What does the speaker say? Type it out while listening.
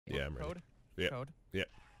Yeah, I'm ready. Code? Yeah. Code? Yeah.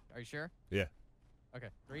 Are you sure? Yeah. Okay,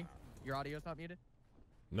 3. Your audio's not muted?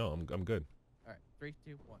 No, I'm good. All right, 3,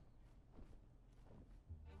 2, 1.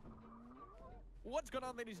 What's going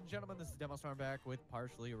on, ladies and gentlemen? This is DemoStorm back with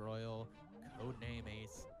Partially Royal,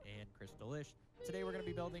 CodeNameAce, and Crystalish. Today we're going to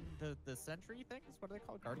be building the sentry things. What are they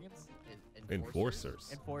called? Guardians? Enforcers.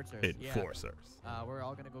 Enforcers. Enforcers. Yeah. We're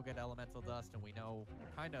all going to go get elemental dust, and we know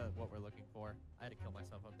kind of what we're looking for. I had to kill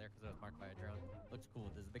myself up there because I was marked by a drone. Looks cool.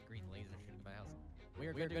 There's a big green laser shooting my house.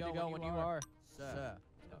 We're good to go when you are. Sir.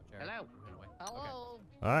 No, Jared, Hello. Hello. All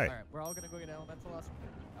right. All right, we're all going to go get elemental dust.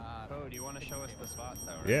 Code, you want to show us the spot,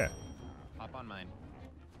 though, right? Yeah. Hop on mine.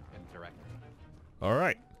 And direct. All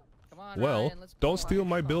right. Come on, Well, Ryan, let's don't go. steal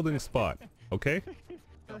my building spot, okay?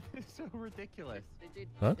 That is so ridiculous.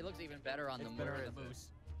 Huh? It looks even better on It's the better moon. on the moose.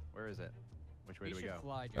 Where is it? Which way You do we should go?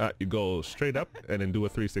 fly, Jared. You go straight up and then do a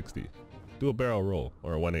 360. Do a barrel roll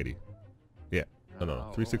or a 180. Yeah. No.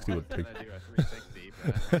 360 would take. I was gonna do a 360,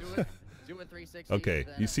 but Do a 360. Okay.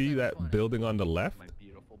 then You a see that 720. building on the left? my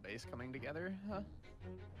beautiful base coming together, huh?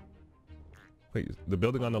 Wait, the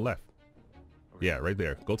building on the left. Yeah, right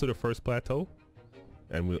there. Go to the first plateau,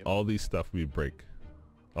 and with all these stuff we break.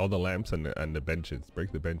 All the lamps and the benches.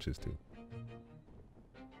 Break the benches too.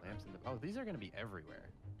 Lamps in the... Oh, these are gonna be everywhere.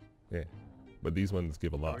 Yeah. But these ones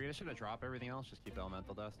give a lot. We're just gonna drop everything else, just keep the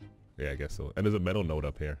elemental dust. Yeah, I guess so. And there's a metal node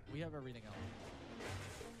up here. We have everything else.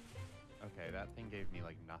 Okay, that thing gave me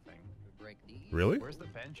like nothing. We break these. Really? Where's the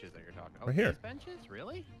benches that you're talking about? Right here. These benches?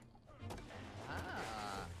 Really?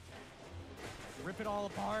 Ah, Rip it all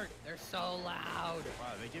apart. they're so loud.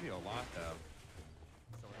 Wow, they give you a lot though.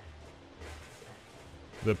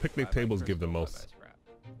 The picnic Wow, that tables give the crystal most. best crap.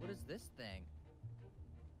 What is this thing?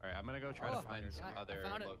 Alright, I'm gonna go try to find some I other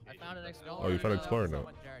found it. locations. I found an of explorer. Oh, you found now. Explorer now.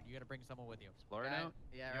 Jared, you gotta bring someone with you. Explorer Yeah, now?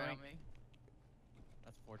 yeah, Yoink. around me.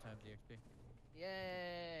 That's 4 times the XP.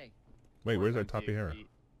 Yay. Wait, where's our Times Tapihara?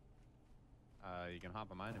 EXP. You can hop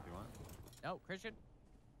on mine if you want. No, Christian.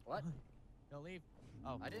 What? Don't leave.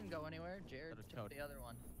 Oh, I didn't go anywhere. Jared That is took Code. the other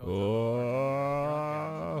one.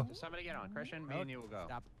 Oh. Just somebody get on. Christian, me and you will go.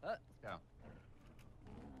 Stop. Let's go.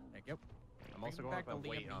 Thank you. I'm also Bring going back up and the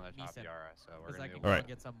Liam waiting on the top Neeson. Yara, so we're Because I gonna can go All right.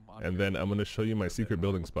 get some on And here. then I'm gonna show you my secret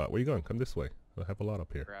building spot. Where you going? Come this way. I have a lot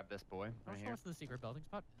up here. grab this boy Don't right show here. us the secret building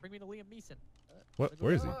spot. Bring me to Liam Neeson. What?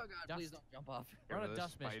 Where is he? Oh god, Dust. please don't jump off. We're on a There's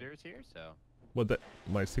dust mission. spiders here, so Well, that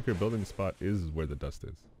my secret building spot is where the dust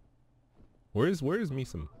is. Where is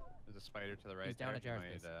Meeson? there's a spider to the right. He's down there. at You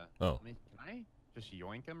Jared's might, base. Oh. Can I just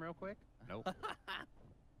yoink him real quick? Nope.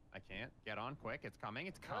 I can't. Get on quick. It's coming.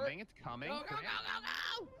 It's coming. It's coming. Go, go, go,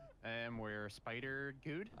 go, go! And we're spider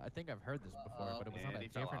good. I think I've heard this before, but it was on And a he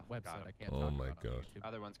fell different off. Got website. him. I can't Oh talk my about on gosh. YouTube.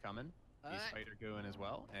 Other one's coming. He's Alright. spider gooing as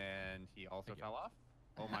well, and he also Thank you. fell off.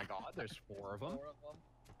 Oh my God! There's 4 of them.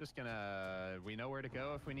 Just gonna. We know where to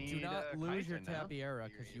go if we need. Do not lose your chitin now. Tapiera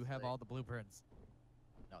because you have Seriously. all the blueprints.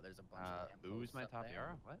 No, there's a bunch of Lose lampposts my up top there.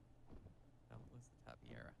 Yara? What? Don't lose the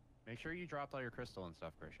Tapiera. Make sure you dropped all your crystal and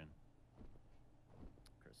stuff, Christian.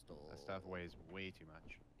 Crystal. That stuff weighs way too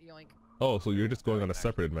much. Yoink. Oh, so you're just going on a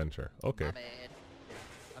separate adventure. Okay. My bad.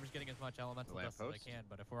 I'm just getting as much elemental The dust as I lamppost? can,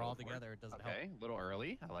 but if we're Go all for it. together, it doesn't help. Okay, a little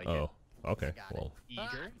early. I like Oh. Okay. Got it. Well.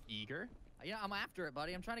 it. Eager. Yeah, I'm after it,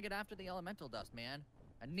 buddy. I'm trying to get after the elemental dust, man.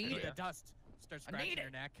 I need Oh, it. yeah? The dust. Start I need scratching it. your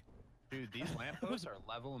neck. Dude, these lampposts are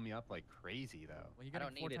leveling me up like crazy, though. Well, you I got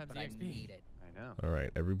don't 4 need it, times but the I XP. need it. I know. All right,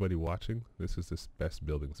 everybody watching, this is this best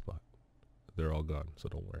building spot. They're all gone, so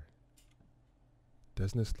don't worry.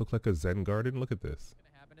 Doesn't this look like a Zen garden? Look at this. What's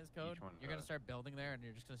gonna happen is, Code, one you're gonna does. start building there, and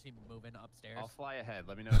you're just gonna see me moving upstairs. I'll fly ahead.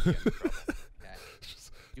 Let me know if you get in trouble. Okay.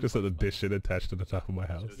 Do Just an both, but addition attached to the top of my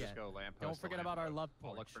So house. just Yeah. go lamppost Don't to forget about our lamppost. love I'll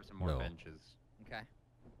look porch. for some more No. benches. Okay.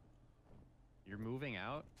 You're moving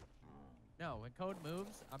out? No, when Code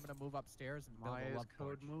moves, I'm gonna move upstairs and build Why a is love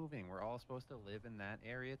Code porch. moving? We're all supposed to live in that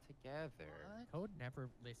area together. Code never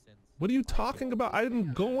listens. What are you talking about? I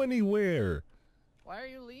didn't go anywhere. Why are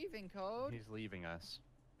you leaving, Code? He's leaving us.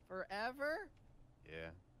 Forever? Yeah.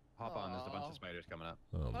 Hop on. There's a bunch Aw. of spiders coming up.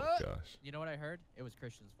 Oh my Uh. gosh. You know what I heard? It was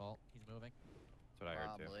Christian's fault. He's moving. That's what I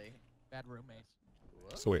heard too. Probably. Bad roommates.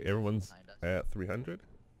 So wait, everyone's Behind us. at 300?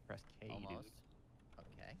 Press K, Almost. dude.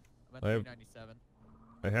 Okay. I'm at I have- 397.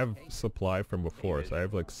 I have Okay. supply from before, so I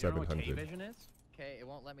have like You know what 700. K-Vision is? Okay, it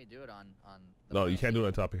won't let me do it on the No, you front can't do it seat.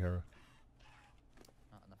 on top of Hera.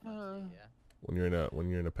 Not on the front seat, yeah. When you're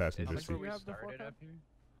in a Is passenger this much seat. were where we you have before, started Code? up here?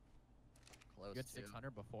 Close You had to.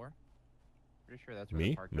 600 before? Pretty sure that's where Me?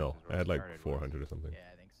 the park No, is where I we had like started was. 400 or something. Yeah,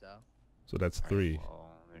 I think so. So that's Alright, 3.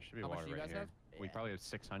 Well, there should be How much water do you right guys here. have? We Yeah. probably have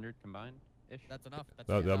 600 combined ish. That's enough. That's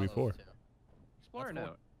That'll enough. be Those 4. two. Explore That's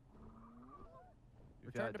note.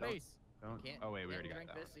 Return to base. Don't. Can't, Oh wait, we can't already got drink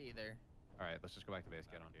that this one. either. All right, let's just go back to base.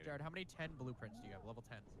 Get on duty. Jared, how many 10 blueprints do you have? Level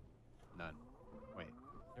 10s. None. Wait.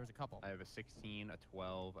 There was a couple. I have a 16, a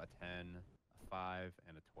 12, a 10, a 5,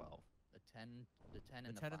 and a 12. The 10 and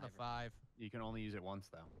The the 10 and the 5. 5. You can only use it once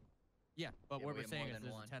though. Yeah, but Yeah, what we we're have more saying is than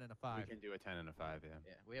there's one. a 10 and a 5. We can do a 10 and a 5, yeah.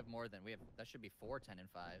 Yeah, we have more than that should be 4 10 and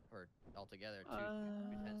 5 or altogether 2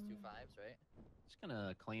 10s, 2 5s, right? Just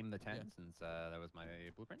gonna claim the 10 Yeah. since that was my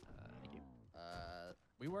blueprint. Thank you.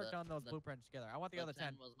 We worked The- on those the- blueprints together. I want the other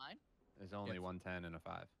 10. was mine. There's only Yes. one 10 and a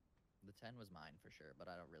 5. The 10 was mine for sure, but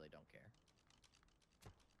I don't care.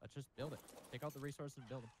 Let's just build it. Take out the resources and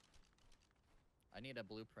build them. I need a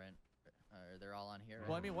blueprint. They're all on here.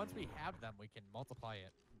 Well, I right? mean, once we have them, we can multiply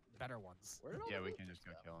it. Better ones. Where did all Yeah, the we can just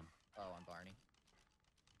blueprints go kill him. Oh, on Barney.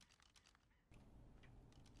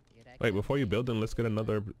 Wait, before you build them, let's get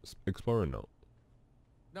another explorer note.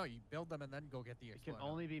 No, you build them and then go get the It can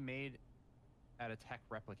explorer. only be made at a tech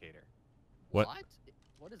replicator. What?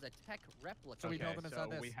 What is a tech replica? So we build them so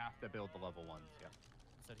inside we this. have to build the level ones. Yeah.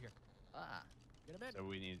 Sit here. Ah, Get them in. So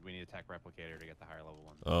we need a tech replicator to get the higher level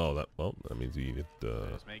ones. Oh, that means you need So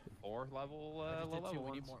just make 4 level I just low did level 2. We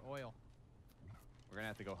ones. need more oil. We're gonna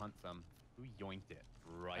have to go hunt some. Who yoinked it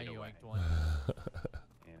right I away? yoinked one.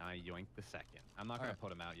 And I yoinked the second. I'm not gonna Alright. put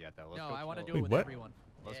them out yet though. Let's No, go I want to do kill- it Wait, with what? everyone.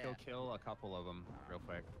 Let's go Yeah. kill a couple of them real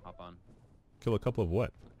quick. Hop on. Kill a couple of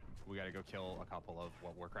what? We gotta go kill a couple of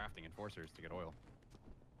what we're crafting enforcers to get oil.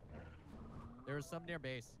 There's some near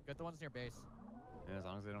base. Get the ones near base. And as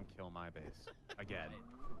long as they don't kill my base. Again.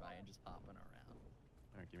 Ryan just hopping around.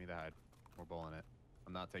 Alright, give me the hide. We're bowling it.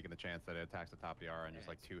 I'm not taking the chance that it attacks the top of the R and just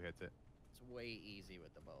like 2 hits it. It's way easy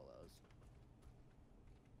with the bolos.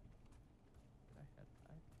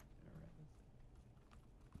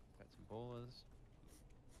 Got some bolas.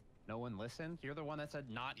 No one listened? You're the one that said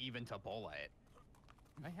not even to bola it.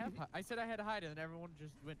 I have. I said I had to hide, and then everyone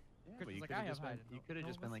just went. Yeah, Chris but you was like, could I have have just been, hide. you No- could have no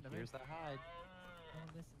just one been like, listened to me. here's the hide. No one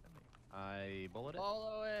listened to me. I bullet it.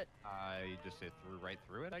 Follow it. I just hit through right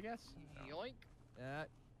through it, I guess. No. Yoink.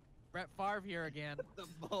 Brett Favre here again. The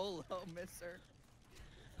bolo misser.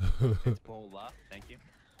 It's bola. Thank you.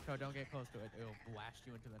 So don't get close to it. It'll blast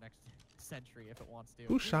you into the next century if it wants to.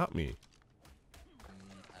 Who shot me? I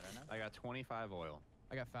don't know. I got 25 oil.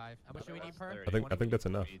 I got 5. How much do we need per? 30. I think that's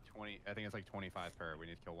enough. We need 20. I think it's like 25 per. We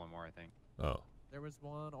need to kill one more, I think. Oh, There was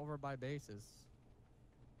one over by bases.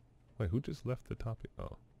 wait, who just left the topic?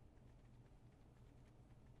 Oh,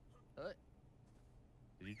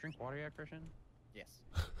 Did you drink water yet, Christian? Yes.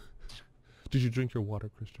 did you drink your water,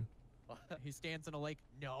 Christian? He stands in a lake.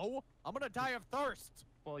 No, I'm gonna die of thirst.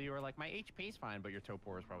 Well, you were like, my HP's fine, but your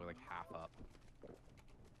topor is probably like half up.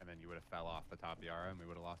 And then you would have fell off the top of the Yara and we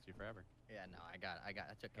would have lost you forever. Yeah, no, I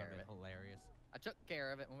took care of That'd it. be hilarious. I took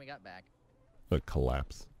care of it when we got back. A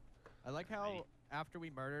collapse. I like how Right. after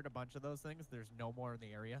we murdered a bunch of those things, there's no more in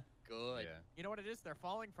the area. Good. Yeah. You know what it is? They're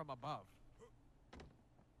falling from above.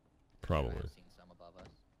 Probably. I've seen some above us.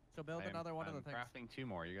 So build another one of the things. Crafting 2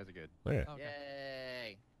 more. You guys are good. Oh, yeah. Okay.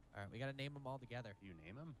 Yay! All right, we gotta name them all together. Do you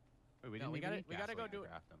name them? Wait, we No, didn't we even gotta- need we gotta go gasoline to do it.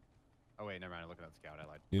 craft them. Oh wait, never mind. I'm looking at the scout. I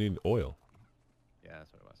lied. You need oil. Yeah,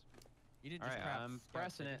 that's what it was. You didn't All just right, craft I'm scouts,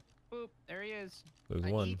 pressing did it. Boop, there he is. There's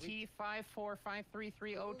I one. need-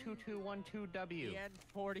 ET54533022212W. you?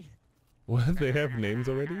 EN40 What? They have names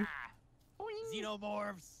already?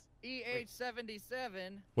 xenomorphs.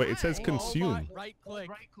 EH77. Wait, it says Hey, consume. Right Hold click.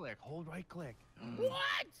 right click. Hold right click.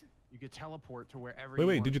 What? You could teleport to wherever. Wait, you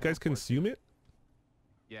wait. want Did you to guys teleport to. consume it?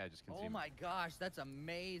 Yeah, just consume. Oh my gosh, that's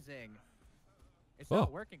amazing. It's Oh.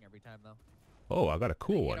 not working every time though. Oh, I got a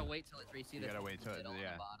cool You gotta one. wait till it see You the gotta wait till it- middle on the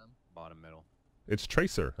yeah. bottom. Bottom middle. It's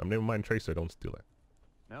Tracer. I'm naming mine Tracer. Don't steal it.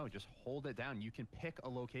 No, just hold it down. You can pick a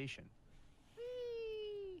location.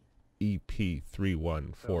 EP three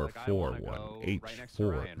one four like, I four wanna one go H right next to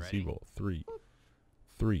four Ryan, ready?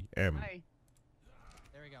 03 M. Hi.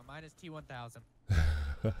 There we go. Mine is T1000.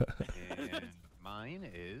 And mine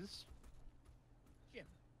is. Jim.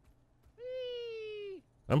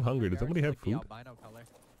 I'm hungry. Does Jared's somebody have like the food? albino color.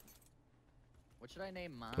 What should I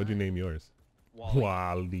name mine? What'd you name yours? Wally.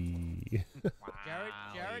 Wally.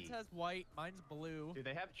 Jared's has white. Mine's blue. Do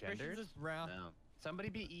they have Christian's genders? is brown. No. Somebody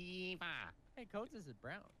be Eva. Hey, Codes is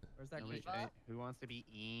brown. Or is that No, Christian? wait, who wants to be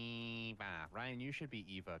Eva? Ryan, you should be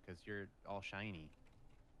Eva because you're all shiny.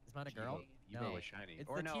 Is mine a girl? Eva No. was shiny. It's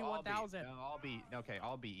or the no, T1000. I'll be okay.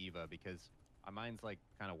 I'll be Eva because mine's like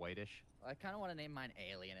kind of whitish. I kind of want to name mine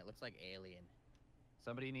Alien. It looks like Alien.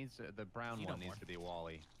 Somebody needs to, the brown one needs Xenomorph. to be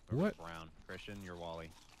Wally. What? Brown. Christian, you're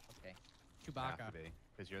Wally. Okay, Chewbacca. Have to be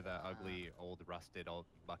because you're the ugly old rusted old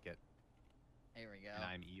bucket, here we go. and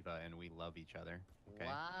I'm Eva, and we love each other. Okay.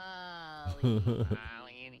 Wally.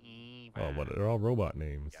 Wally and Eva. Oh, but they're all robot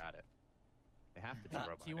names. Got it. They have to be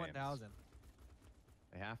robot names. T1000.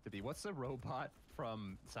 They have to be. What's the robot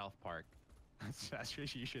from South Park? That's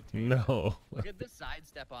what you should take. No. Look at the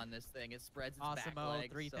sidestep on this thing. It spreads its back Awesome-o,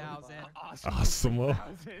 legs. 3000. So far. Awesome-o.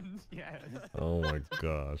 3000, yes. Oh my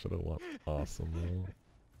gosh, I don't want awesome.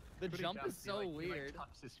 The But he jump is jumps, so he weird.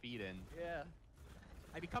 tucks his feet in. Yeah.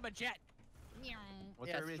 I become a jet.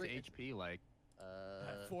 What's Yeah, everybody's straight- HP like?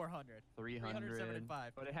 400. 300.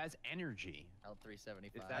 375. But it has energy. L375.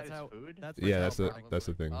 Is that That's his how- food? That's Yeah, for that's the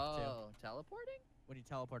teleporting. thing. Oh, teleporting? When you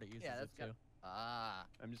teleport, it uses Yeah, it that's too. good. Ah.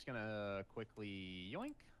 I'm just gonna quickly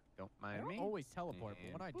yoink. Don't I mind don't me. always teleport,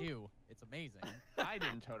 but when I And do, it's amazing. I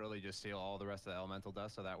didn't totally just steal all the rest of the elemental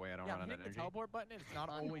dust so that way I don't Yeah, run out of hitting the energy. teleport button, it's not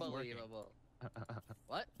always working. Unbelievable.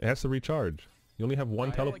 What? It has to recharge. You only have one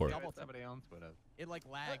I only teleport. double- Somebody else would have. It like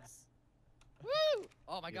lags. Woo!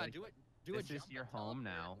 Oh my You god, like- do it. Do This a is jump your and home teleport.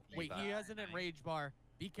 now. Wait, he has an enrage bar.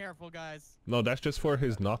 Be careful, guys. No, that's just for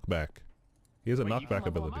his knockback. He has a Wait, you can knockback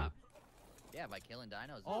level him ability. up. Yeah, by killing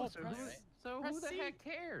dinos. Oh, That's so press- who, right. so press who the C. heck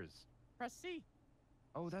cares? Press C.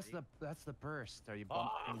 Oh, that's the burst. Are you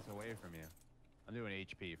bump things away from you? I'm doing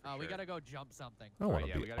HP for sure. We gotta go jump something. I want Right, to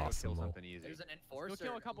yeah, we be gotta go kill awesome. something easy. There's an Let's enforcer. go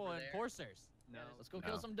kill a couple over of there. enforcers. No, let's go No.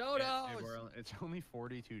 kill some Yeah, dodos. it's only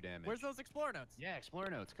 42 damage. Where's those explorer notes? Yeah, Explorer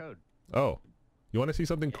Notes code. Oh, you want to see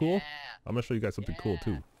something cool? Yeah. I'm gonna show you guys something cool Yeah.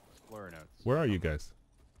 too. Explorer Notes. Where are you guys?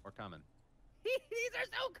 We're coming. These are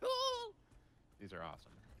so cool. These are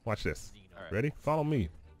awesome. Watch this. Xeno. All right. Ready? Follow me.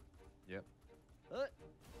 Yep. Uh,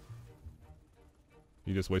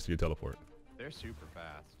 You just wasted your teleport. They're super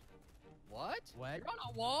fast. what? What? You're on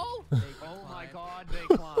a wall? They Oh my climb. god,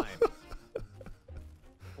 they climb.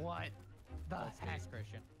 What the That's heck? nice,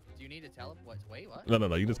 Christian. Do you need to teleport? Wait, what?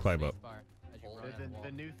 No. You just climb Space up. bar as you Hold run it. on the wall.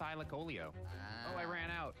 The new thylacoleo. Oh, I Ah.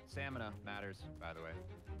 ran out. Stamina matters, by the way.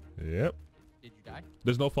 Yep. Did you die?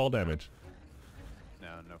 There's no fall damage.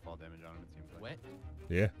 No fall damage on him, it seems like. What?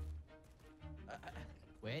 Yeah.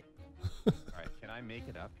 Wait. Alright, can I make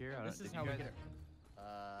it up here? I This don't- is did how you we guys- get it.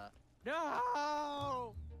 Uh,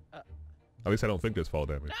 No! At least I don't think there's fall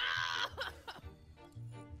damage.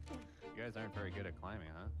 You guys aren't very good at climbing,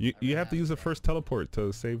 huh? You have to use the first teleport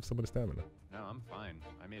to save some of the stamina. No, I'm fine.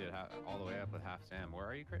 I made it all the way up with half Sam. Where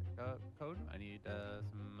are you, Code? I need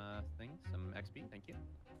some things, some XP. Thank you.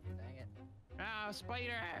 Dang it. Ah,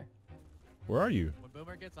 spider! Where are you? When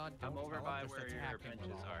Boomer gets on, I'm don't over tell him, by just where your attack him with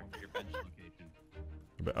benches all. are. Your bench location.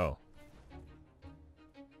 Oh.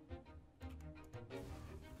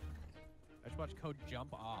 I just watch Code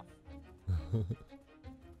jump off.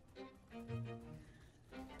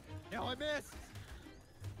 No, I missed!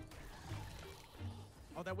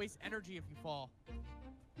 Oh, that wastes energy if you fall.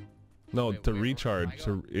 No, Wait, to wait, recharge. I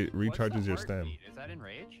To it What's the recharges your stam. heartbeat? Is that in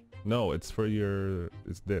rage? No, it's for your.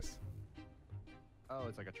 It's this. Oh,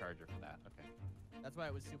 it's like a charger for that. Okay. That's why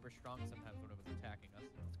it was super strong sometimes when it was attacking us.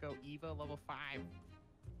 Let's go Eva level 5.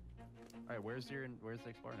 Alright, where's the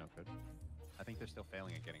Explorer Note code? I think they're still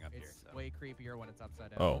failing at getting up here. It's So. way creepier when it's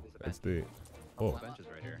upside down. Oh, There's a it's the. Couple Oh, of benches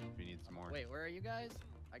right here. If you need some more. Wait, where are you guys?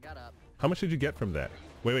 I got up. how much did you get from that?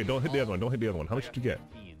 Wait, don't hit the other one. Don't hit the other one. How I much got did you get?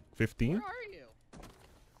 15, 15? Where are you?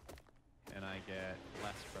 and I get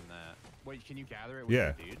less from that. Wait, can you gather it with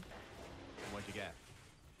Yeah. your dude? And what'd you get?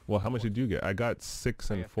 Well, how much did you get? I got 6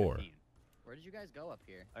 I and got 4. 15. Where did you guys go up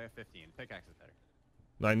here? I have 15. Pickaxe is better.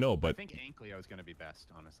 I know, I but think Ankleo is going to be best,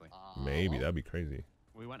 honestly. maybe Oh, that'd be crazy.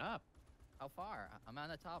 We went up. How far? I'm on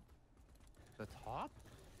the top. The top?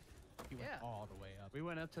 He went Yeah. all the way up. We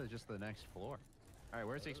went up to just the next floor. Alright,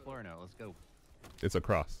 where's the Explorer Note? Let's go. It's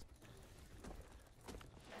across.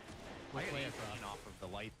 I Which get way 18 across? off of the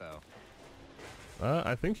light, though.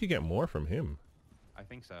 I think you get more from him. I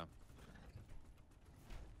think so.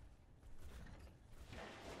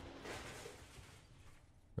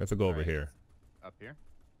 We have to go over Alright. here. Up here?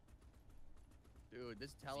 Dude,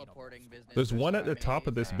 this teleporting business. There's is one at the top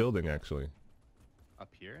of this amazing. building, actually. Up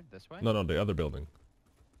here? This way? No, the other building.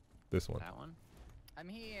 This one. That one? I'm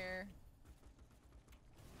here.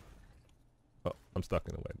 Oh, I'm stuck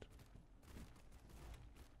in a wedge.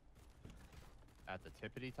 At the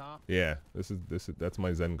tippity top? Yeah, that's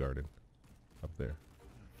my Zen garden. Up there.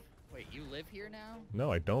 Wait, you live here now?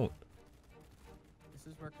 No, I don't. This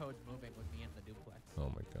is where Code's moving with me in the duplex. Oh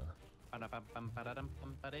my god.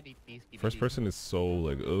 Ba-da-bum-bum-ba-da-dum-bum-ba-da-dee-dee-skee-dee-dee. First person is so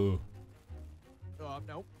like, ugh.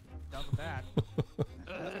 Nope. Done with that.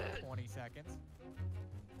 20 seconds.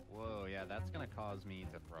 Whoa, yeah, that's gonna cause me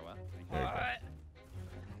to throw up. There you go.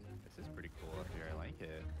 This is pretty cool up here. I like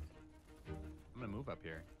it. I'm gonna move up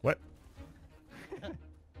here. What? This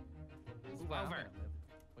is Move where I'm over. gonna live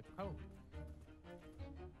with Code.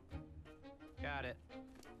 Got it.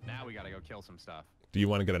 Now we gotta go kill some stuff. Do you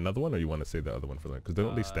want to get another one, or you want to save the other one for that? Because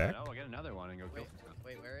don't they stack? No, I'll get another one and go kill Wait, some stuff.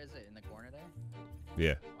 wait, where is it? In the corner there?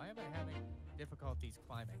 Yeah. Why am I having difficulties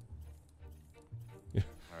climbing?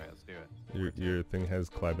 All right, let's do it. Your thing has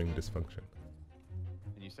climbing dysfunction.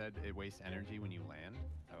 And you said it wastes energy when you land?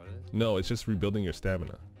 Is that what it is? No, it's just rebuilding your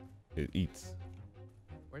stamina. It eats.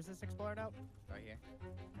 Where's this explored out? Right here.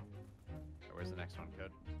 Or where's the next one,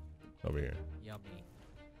 Code? Over here. Yummy.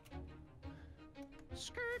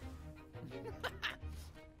 Skirt!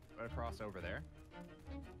 Go across over there.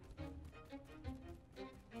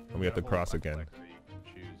 And we have to Hold cross left again. click so you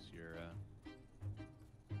can choose your,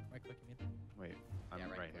 Right click, you mean? wait, I'm Yeah,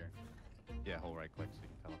 right, right here. Yeah, hold right click so you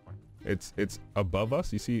can teleport. It's above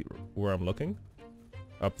us. You see where I'm looking?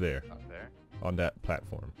 Up there, Up there? on that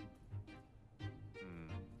platform. Hmm.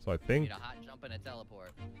 So I You think, need a hot jump and a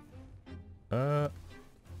teleport. oh,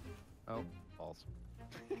 False.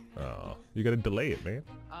 you gotta delay it, man.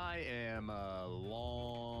 I am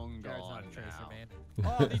long Jared's gone not a tracer, now. man.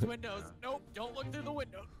 Oh, these windows. Nope, don't look through the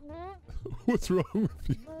window. What's wrong with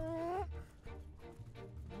you?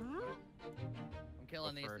 I'm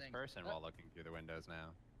killing these First things. person Oh, while looking through the windows now.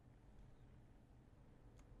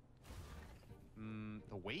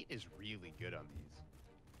 The weight is really good on these.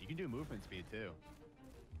 You can do movement speed too.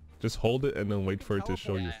 Just hold it and then wait for it to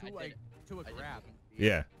show you. Yeah, I To, did like, it. to a I did grab. movement speed.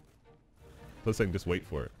 Yeah. So it's saying just wait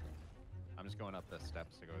for it. I'm just going up the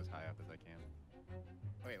steps to go as high up as I can.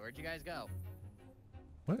 Wait, where'd you guys go?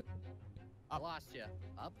 What? I lost you.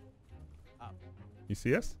 Up? You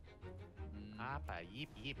see us? Mm, Papa, yeep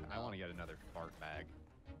yeep. I No. want to get another fart bag.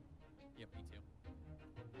 Yep, me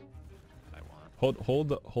too. I want. Hold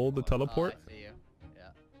the oh, teleport I see you. Yeah.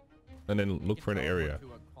 and then You look can for an teleport area. to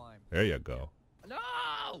a climb. There you go. No!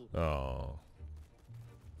 Oh.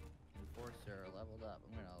 Enforcer leveled up.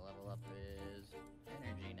 I'm gonna level up his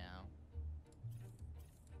energy now.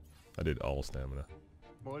 I did all stamina.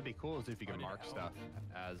 What would be cool is if you could Already mark know. stuff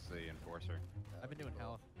as the enforcer. I've been doing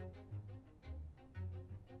health.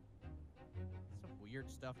 Some weird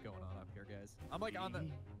stuff going on up here, guys. I'm like on the.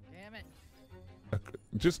 Damn it.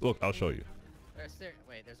 Just look, I'll show you.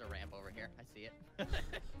 Wait, there's a ramp over here. I see it.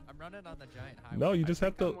 I'm running on the giant highway. No, you I just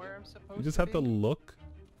have think I'm to where I'm supposed you just have to be. look.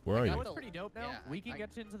 Where are You know you? what's pretty dope now? Yeah, we can I-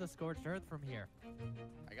 get into the scorched earth from here.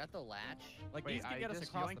 I got the latch. Like Wait, these can I get us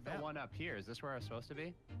just across yoinked the map. one up here. Is this where I was supposed to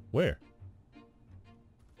be? Where?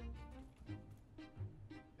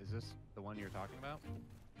 Is this the one you're talking about?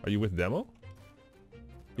 Are you with demo?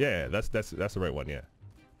 Yeah, that's the right one. Yeah.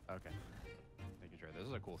 Okay. Making sure. This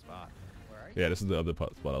is a cool spot. Where are you? Yeah, this is the other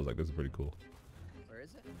spot. I was like, this is pretty cool. Where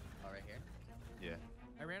is it? Oh, right here. Yeah.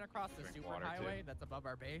 I ran across the Drink super water, too. highway that's above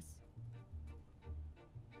our base.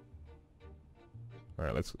 All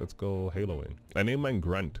right, let's go Haloing. I named mine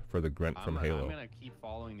Grunt for the Grunt from Halo. I'm gonna keep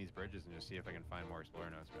following these bridges and just see if I can find more explorer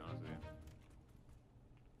notes. To be honest with you.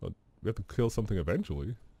 We have to kill something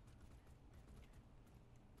eventually.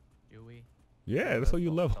 Do we? Yeah, that's how you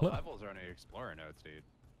The level up. levels are only explorer notes, dude.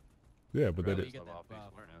 Yeah, but then Really? it, You get level that up the buff,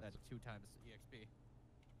 explorer notes. that 2 times EXP.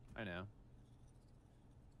 I know.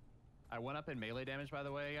 I went up in melee damage, by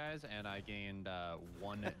the way, guys, and I gained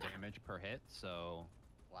 1 damage per hit. So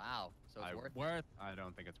Wow. So it's worth it. Worth. I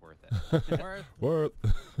don't think it's worth it. Worth. worth.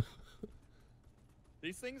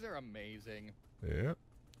 These things are amazing. Yeah.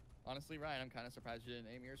 Honestly, Ryan, I'm kind of surprised you didn't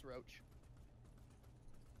name yours Roach.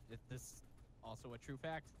 This is also a true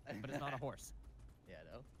fact, but it's not a horse. Yeah,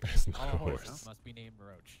 no. It's not All a horses horse. must be named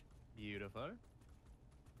Roach. Beautiful.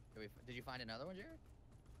 Did you find another one, Jared?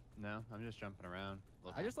 No, I'm just jumping around.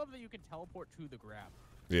 I just love that you can teleport to the grab.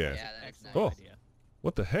 Yeah. Yeah, that is Excellent Oh. idea.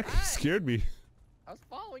 What the heck? Hi. It scared me. I was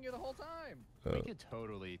following you the whole time. We could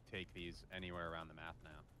totally take these anywhere around the map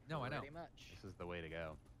now. No, I know. Pretty much. This is the way to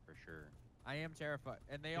go, for sure. I am terrified.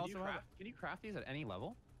 And they Can also have. you craft these at any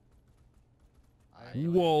level?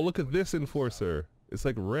 Whoa, look at this enforcer. It's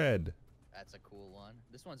like red. That's a cool one.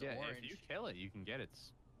 This one's Yeah, orange. if you kill it, you can get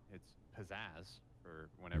its pizzazz for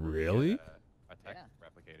whenever Really? you get a tech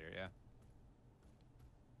replicator. Yeah.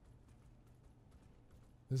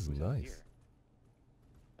 This is Who's out nice. here?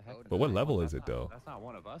 The heck? Oh, But what nice. level That's is it not- though? That's not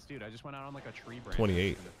one of us, dude. I just went out on like a tree branch.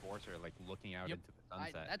 28. In the forcer, like looking out Yep. into the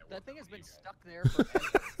sunset. and it That wasn't thing has one been of you guys. stuck there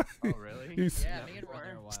forever. Oh, really? He's- Yeah, me and Been there a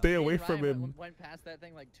Ryan. while. Stay me and away from Ryan him. Went past that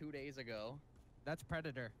thing like 2 days ago. That's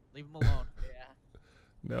Predator. Leave him alone. Yeah.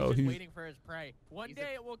 No, He's just he's waiting for his prey. One He's a-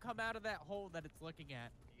 day it will come out of that hole that it's looking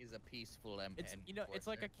at. He's a peaceful It's it's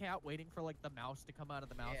like a cat waiting for like the mouse to come out of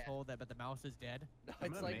the mouse Yeah. hole, but the mouse is dead. I'm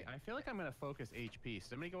It's gonna like I feel like I'm gonna focus HP.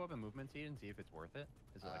 Somebody go up in movement speed and see if it's worth it.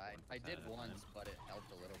 Is it like I 1% did at a once, time? but it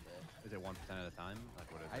helped a little bit. Is it 1% at a time?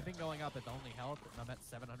 Like what is I've it? been going up. It's only health, and I'm at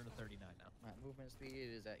 739 now. My movement speed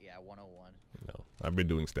is at 101. no. I've been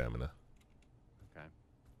doing stamina. Okay.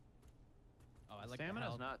 Oh, I like the Stamina's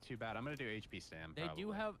health. not too bad. I'm gonna do HP stam. They do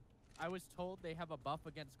probably. have I was told they have a buff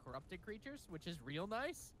against corrupted creatures, which is real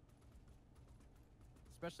nice.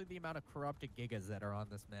 Especially the amount of corrupted gigas that are on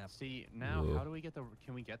this map. See, now, Ugh. how do we get the...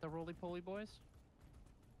 Can we get the roly-poly boys?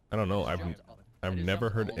 I don't know. I I've just I've jumped never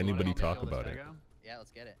all heard the way anybody down. talk Kill the about it. stego? Yeah,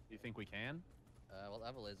 let's get it. You think we can? What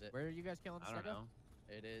level is it? Where are you guys killing the I don't stego? know.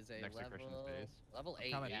 It is a Next to Christian's level base. level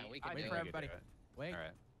 8. coming. Yeah, we can Wait do for it. everybody. Wait. All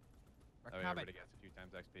right. We're Oh, yeah, coming. everybody gets a 2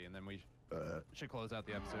 times XP, and then we should close out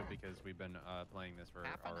the episode because we've been playing this for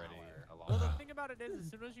Half an already hour. a long Well, the time. thing about it is,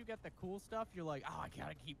 as soon as you get the cool stuff, you're like, oh, I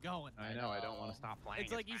gotta keep going. I know, I don't want to stop playing.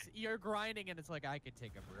 It's like you're grinding, and it's like, I could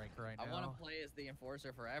take a break right now. I want to play as the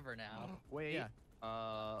Enforcer forever now. Wait. Yeah.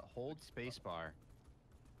 Hold spacebar.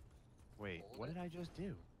 Wait, Hold what it? did I just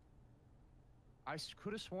do? I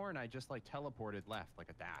could have sworn I just like teleported left, like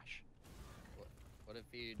a dash. What if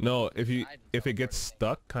you... No, if decide to it gets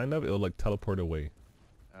teleport stuck, kind of, it'll like teleport away.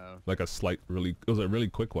 Oh, Like a slight, it was a really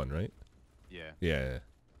quick one, right? yeah. Yeah.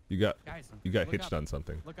 You got Guys, hitched look up. on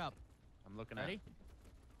something. Look up. I'm looking at Ready? it.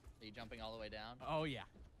 Are you jumping all the way down? Oh, yeah.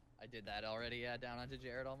 I did that already, yeah, down onto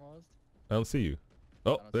Jared almost. I don't see you.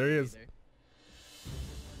 Oh, I don't there see he you is. either.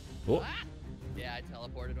 Oh, Ah! Yeah, I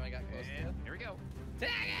teleported when I got close to And you. here we go. Dang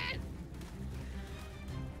it!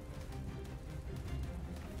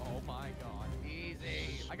 Oh, my God.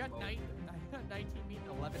 Easy. I got 19 meat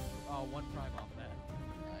and 11, 1 prime off that.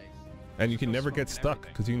 Nice. and you can Go never smoke get and stuck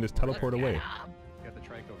everything. because you can just Let's teleport get away. 'em. Got the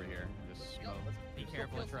trike over here. Just Let's go. smoke. Be Let's go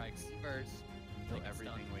careful kill of some trikes. beavers. Kill Make it stun.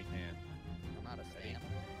 everything we can. I'm out of Ready?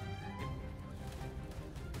 stamina.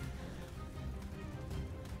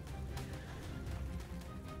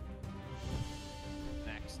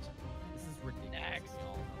 Next. This is ridiculous. Next. We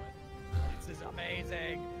all know it. This is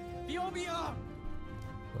amazing. Theobia!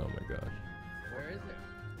 Oh my gosh. Where is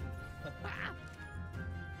it?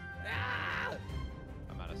 Ah!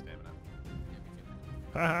 I'm out of stamina.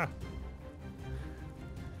 Haha. I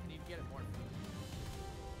need to get it more.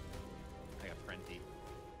 I got Prenty.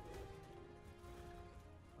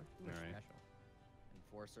 What's Alright. special?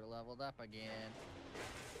 Enforcer leveled up again.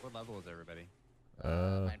 What level is everybody?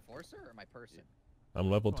 My Enforcer or my person? I'm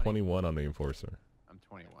level 20. 21 on the Enforcer. I'm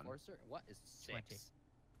 21. Enforcer? What is 6? 20.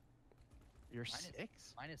 You're Mine is-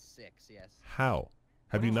 6? Mine is 6, yes. How?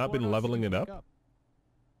 Have What you else- not what been else leveling did it you up? pick up?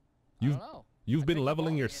 I You've don't know. you've I been picked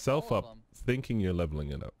leveling all- yourself all of up, them. thinking you're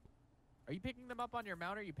leveling it up. Are you picking them up on your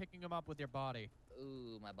mount, or are you picking them up with your body?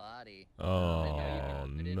 Ooh, my body. Oh I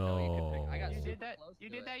didn't know you could pick- I got no. You super did that. close You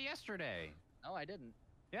to did it. that yesterday. No, I didn't.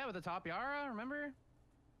 Yeah, with the top Yara, remember?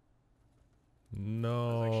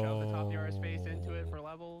 No. Like shove the top Yara's face into it for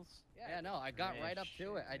levels. Yeah, no, I got right up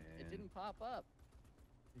to it. It Christian. didn't pop up.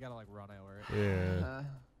 You gotta like run over it. Yeah.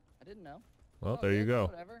 I didn't know. Well, Oh, there you good, go.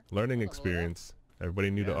 Whatever. Learning Level it up. experience.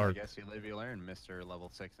 Everybody new to I Ark. guess you live, you learn, Mr. Level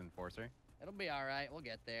 6 Enforcer. It'll be all right. We'll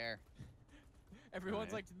get there.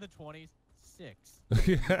 Everyone's Alright. like in the 20s. 6.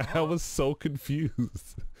 Yeah, I was so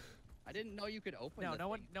confused. I didn't know you could open. No, the no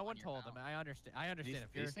one, thing no on one your told them. mount. I understand. I understand. These,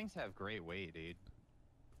 If you're, these things have great weight, dude.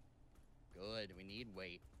 Good. We need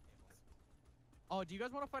weight. oh, do you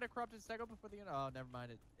guys want to fight a corrupted stego before the end? Oh, never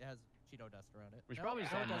mind. It has Cheeto dust around it. We should No, probably no,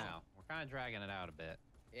 it zone doesn't. now. We're kind of dragging it out a bit.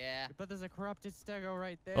 Yeah. But there's a corrupted stego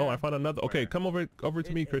right there. Oh, I found another. Okay, Where? come over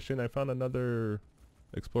to me, It- Christian. I found another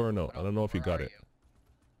explorer note. I don't know if you Where got are it. you?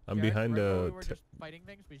 I'm Jared, behind right where we the. were just fighting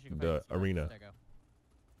things. We should the fight this arena. corrupted stego.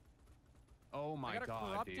 Oh I my got a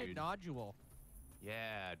god, corrupted dude. nodule.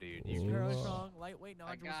 Yeah, dude. Ooh. Very Whoa. strong, lightweight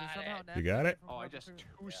nodules. got are somehow it. You naturally got it? different from Oh, I corrupted just fruit.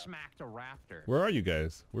 two Yeah. smacked a raptor. Where are you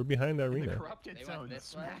guys? We're behind the In the arena. corrupted They went zone,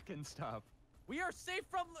 this way? smacking stuff. We are safe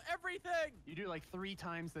from everything. You do like 3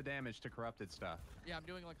 times the damage to corrupted stuff. Yeah, I'm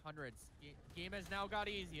doing like hundreds. Game has now got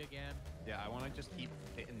easy again. Yeah, I want to just keep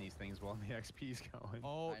hitting these things while the XP's going.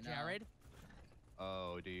 Oh, I know. Jared.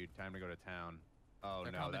 Oh, dude, time to go to town. Oh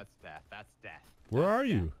They're no, coming. that's death. That's death. Where That's are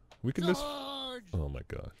death. you? We can just. Charge! Oh my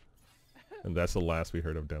gosh. And that's the last we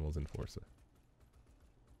heard of Devil's Enforcer.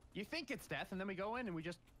 You think it's death, and then we go in and we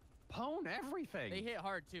just pwn everything. They hit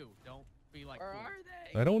hard too. Don't be like. Where fools.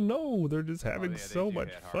 are they? I don't know. They're just Oh, having yeah, they so do much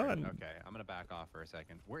hit hard. fun. Okay, I'm gonna back off for a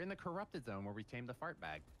second. We're in the corrupted zone where we tamed the fart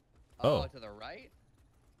bag. Oh. To the right?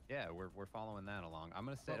 Yeah, we're following that along. I'm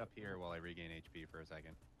gonna sit Oh. up here while I regain HP for a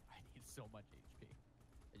second. I need so much HP.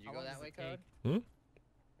 Did you How go long that does way, it Code? take?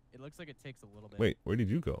 It looks like it takes a little bit. Wait, where did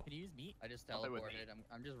you go? Can you use meat? I just I'll do it with teleported.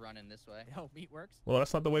 I'm just running this way. Oh, meat works. Well,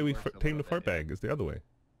 that's not the way we Works a tamed the little fart bit, yeah. bag. It's the other way.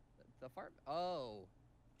 The fart. Oh.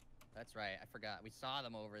 That's right. I forgot. We saw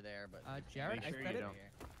them over there, but. Jared, Make I sure fed you it. don't.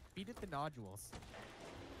 Feed it the nodules.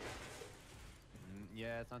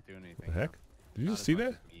 Yeah, it's not doing anything. The heck? though. Did you Not just as see much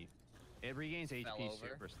that? as meat. It regains Fell HP over.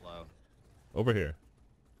 super slow. Over here.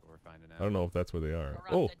 we're finding out. I don't know if that's where they are.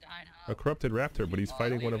 Corrupted Oh, dino. a corrupted raptor, but he's Oh,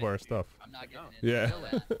 fighting wait one a of our minute. stuff. I'm not getting No. it. Yeah. Kill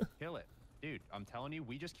that. Kill it. Dude, I'm telling you,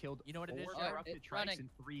 we just killed You know what it is, 4 Jared? corrupted It's trikes running. and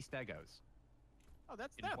 3 stegos Oh,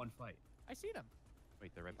 that's in them. one fight. I see them.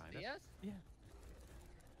 Wait, they're right behind us? Yes? Yeah.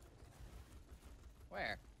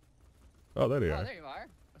 Where? Oh, there they Oh, are. there you are.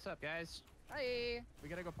 What's up, guys? Hi. We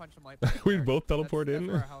gotta go punch some light. We Jared. both teleport that's in?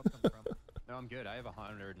 where our house comes from. No, I'm good. I have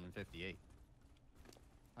 158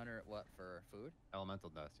 100 what for food? elemental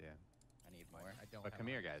dust, yeah. I need more. I don't. But have come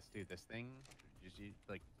one. here, guys. Dude, this thing, just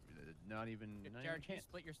like, not even Jared, a can you chance.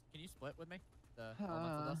 split your? Can you split with me? The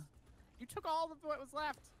elemental dust. You took all of what was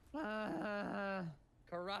left.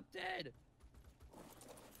 Corrupted.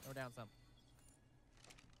 Throw down some.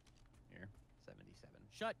 Here, 77.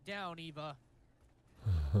 Shut down, Eva.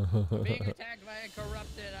 Being attacked by a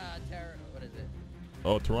corrupted terror. What is it?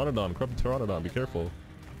 Oh, Pteranodon, corrupted Pteranodon, be careful.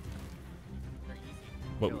 They're easy.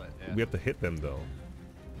 But Kill it, yeah. we have to hit them though.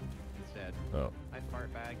 It's dead. Oh. I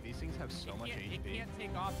fart bag. These things have so much It HP. can't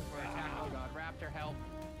take off if we're attacked. Oh god, Raptor, help.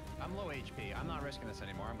 I'm low HP. I'm not risking this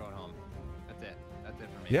anymore. I'm going home. That's it. That's it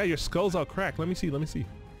for me. Yeah, your skull's all cracked. Let me see, let me see.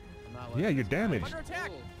 I'm not Yeah, letting you're this guy- damaged. Under attack.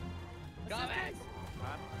 Ooh. Got it.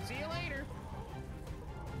 See you later.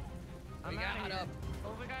 We I'm outta got here. him.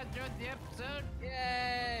 Hope you guys enjoyed the episode.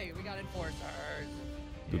 Yay! We got enforcers.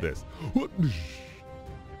 Do Yeah. this.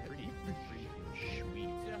 Pretty freaking sweet.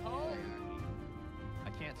 To home. I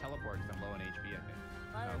can't teleport because I'm low on HP, I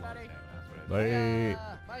think. Bye, Oh, well, everybody. Sam, that's what it is.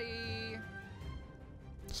 Bye. Bye.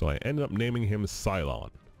 So I ended up naming him Cylon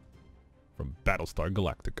from Battlestar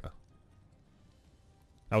Galactica.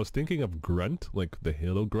 I was thinking of Grunt, like the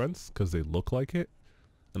Halo Grunts, because they look like it.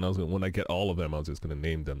 And I was gonna, when I get all of them, I was just gonna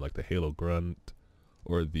name them like the Halo Grunt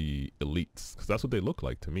or the Elites, because that's what they look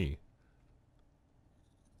like to me.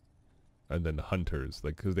 And then the Hunters,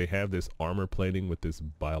 like, because they have this armor plating with this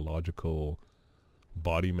biological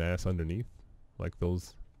body mass underneath, like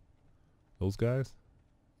those guys.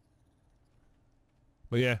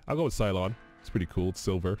 But yeah, I'll go with Cylon. It's pretty cool. It's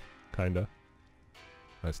silver, kinda.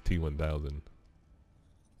 That's T1000.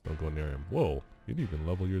 Don't go near him. Whoa, you didn't even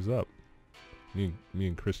level yours up. Me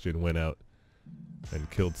and Christian went out and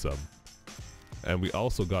killed some. And we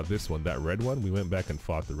also got this one, that red one. We went back and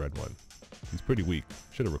fought the red one. He's pretty weak.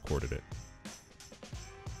 Should have recorded it.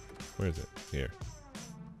 Where is it? Here.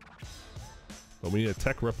 But we need a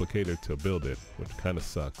tech replicator to build it, which kind of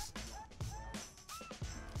sucks.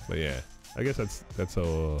 But yeah, I guess that's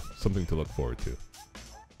something to look forward to.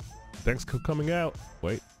 Thanks for coming out.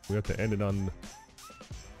 Wait, we have to end it on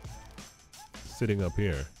sitting up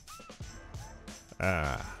here.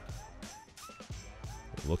 Ah,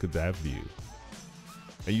 look at that view.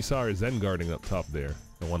 And you saw our Zen garden up top there.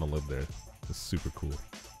 I want to live there. It's super cool.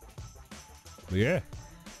 But yeah,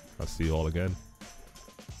 I'll see you all again.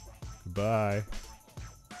 Goodbye.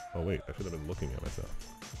 Oh wait, I should have been looking at myself.